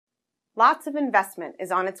Lots of investment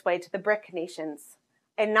is on its way to the BRIC nations,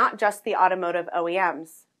 and not just the automotive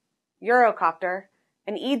OEMs. Eurocopter,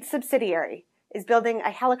 an IMTS subsidiary, is building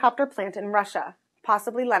a helicopter plant in Russia,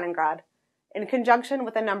 possibly Leningrad, in conjunction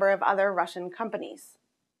with a number of other Russian companies.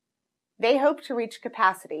 They hope to reach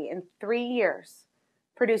capacity in 3 years,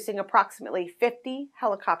 producing approximately 50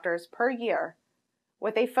 helicopters per year,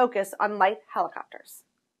 with a focus on light helicopters.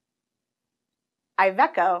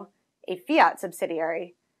 Iveco, a Fiat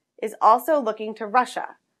subsidiary, is also looking to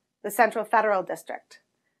Russia, the Central Federal District,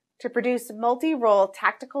 to produce multi-role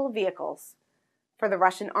tactical vehicles for the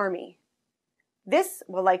Russian Army. This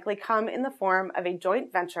will likely come in the form of a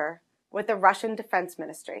joint venture with the Russian Defense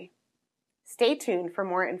Ministry. Stay tuned for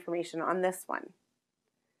more information on this one.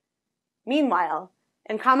 Meanwhile,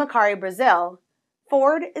 in Camaçari, Brazil,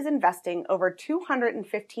 Ford is investing over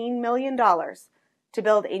 $215 million to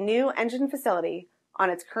build a new engine facility on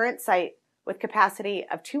its current site with capacity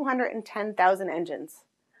of 210,000 engines.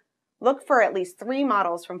 Look for at least 3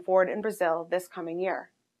 models from Ford in Brazil this coming year.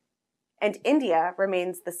 And India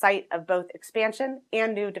remains the site of both expansion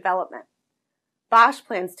and new development. Bosch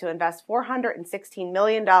plans to invest $416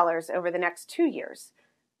 million over the next 2 years,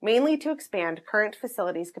 mainly to expand current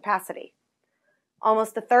facilities' capacity.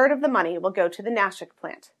 Almost a third of the money will go to the Nashik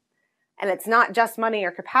plant. And it's not just money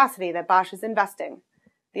or capacity that Bosch is investing.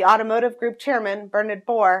 The automotive group chairman, Bernard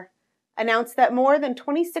Bohr, announced that more than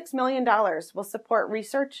 $26 million will support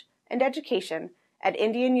research and education at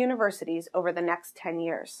Indian universities over the next 10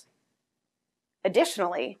 years.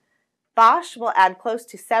 Additionally, Bosch will add close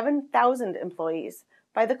to 7,000 employees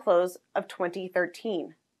by the close of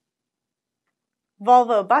 2013.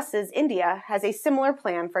 Volvo Buses India has a similar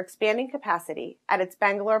plan for expanding capacity at its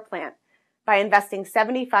Bangalore plant by investing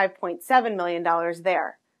 $75.7 million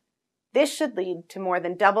there. This should lead to more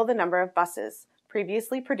than double the number of buses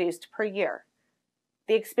previously produced per year.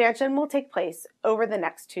 The expansion will take place over the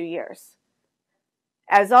next 2 years.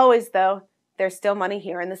 As always, though, there's still money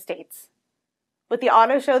here in the States. With the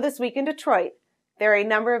auto show this week in Detroit, there are a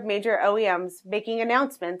number of major OEMs making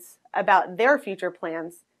announcements about their future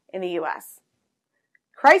plans in the U.S.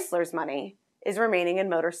 Chrysler's money is remaining in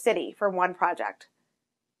Motor City for one project.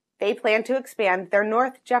 They plan to expand their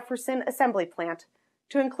North Jefferson assembly plant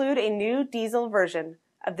to include a new diesel version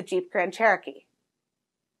of the Jeep Grand Cherokee.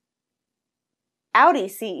 Audi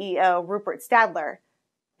CEO Rupert Stadler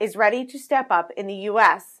is ready to step up in the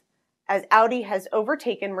U.S. as Audi has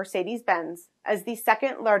overtaken Mercedes-Benz as the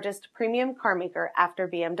second largest premium car maker after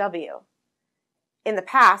BMW. In the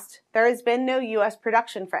past, there has been no U.S.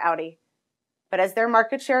 production for Audi, but as their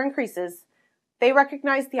market share increases, they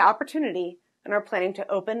recognize the opportunity and are planning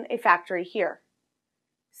to open a factory here.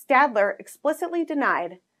 Stadler explicitly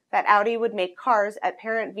denied that Audi would make cars at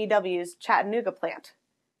parent VW's Chattanooga plant.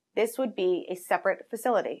 This would be a separate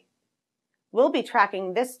facility. We'll be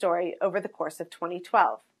tracking this story over the course of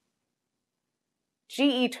 2012.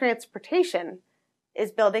 GE Transportation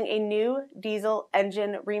is building a new diesel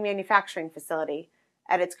engine remanufacturing facility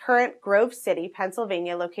at its current Grove City,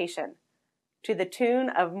 Pennsylvania location, to the tune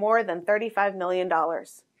of more than $35 million.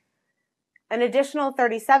 An additional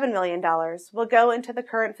 $37 million will go into the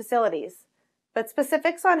current facilities, but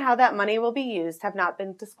specifics on how that money will be used have not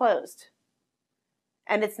been disclosed.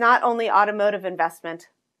 And it's not only automotive investment.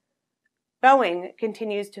 Boeing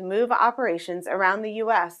continues to move operations around the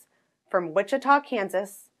U.S. from Wichita,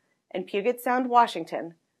 Kansas, and Puget Sound,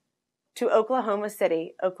 Washington, to Oklahoma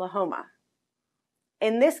City, Oklahoma.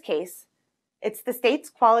 In this case, it's the state's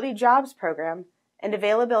Quality Jobs Program and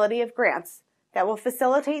availability of grants that will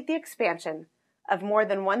facilitate the expansion of more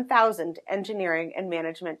than 1,000 engineering and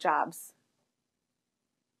management jobs.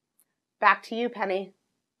 Back to you, Penny.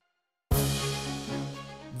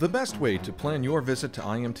 The best way to plan your visit to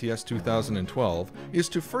IMTS 2012 is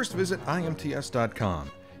to first visit IMTS.com.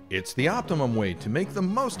 It's the optimum way to make the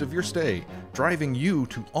most of your stay, driving you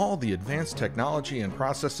to all the advanced technology and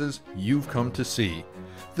processes you've come to see.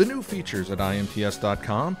 The new features at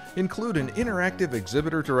IMTS.com include an interactive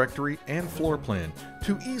exhibitor directory and floor plan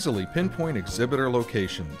to easily pinpoint exhibitor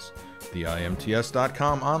locations. The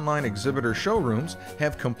IMTS.com online exhibitor showrooms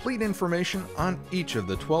have complete information on each of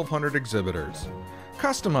the 1,200 exhibitors.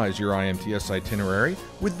 Customize your IMTS itinerary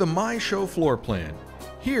with the My Show floor plan.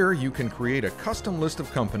 Here you can create a custom list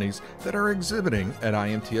of companies that are exhibiting at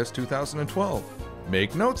IMTS 2012.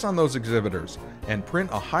 Make notes on those exhibitors and print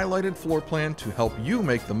a highlighted floor plan to help you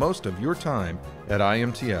make the most of your time at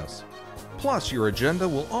IMTS. Plus, your agenda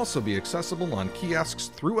will also be accessible on kiosks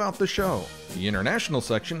throughout the show. The international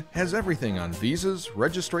section has everything on visas,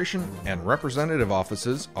 registration, and representative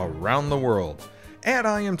offices around the world. Add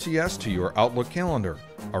IMTS to your Outlook calendar.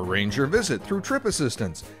 Arrange your visit through Trip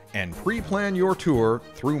Assistance and pre-plan your tour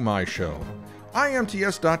through my show.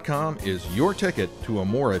 IMTS.com is your ticket to a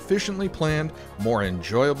more efficiently planned, more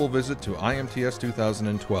enjoyable visit to IMTS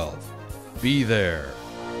 2012. Be there.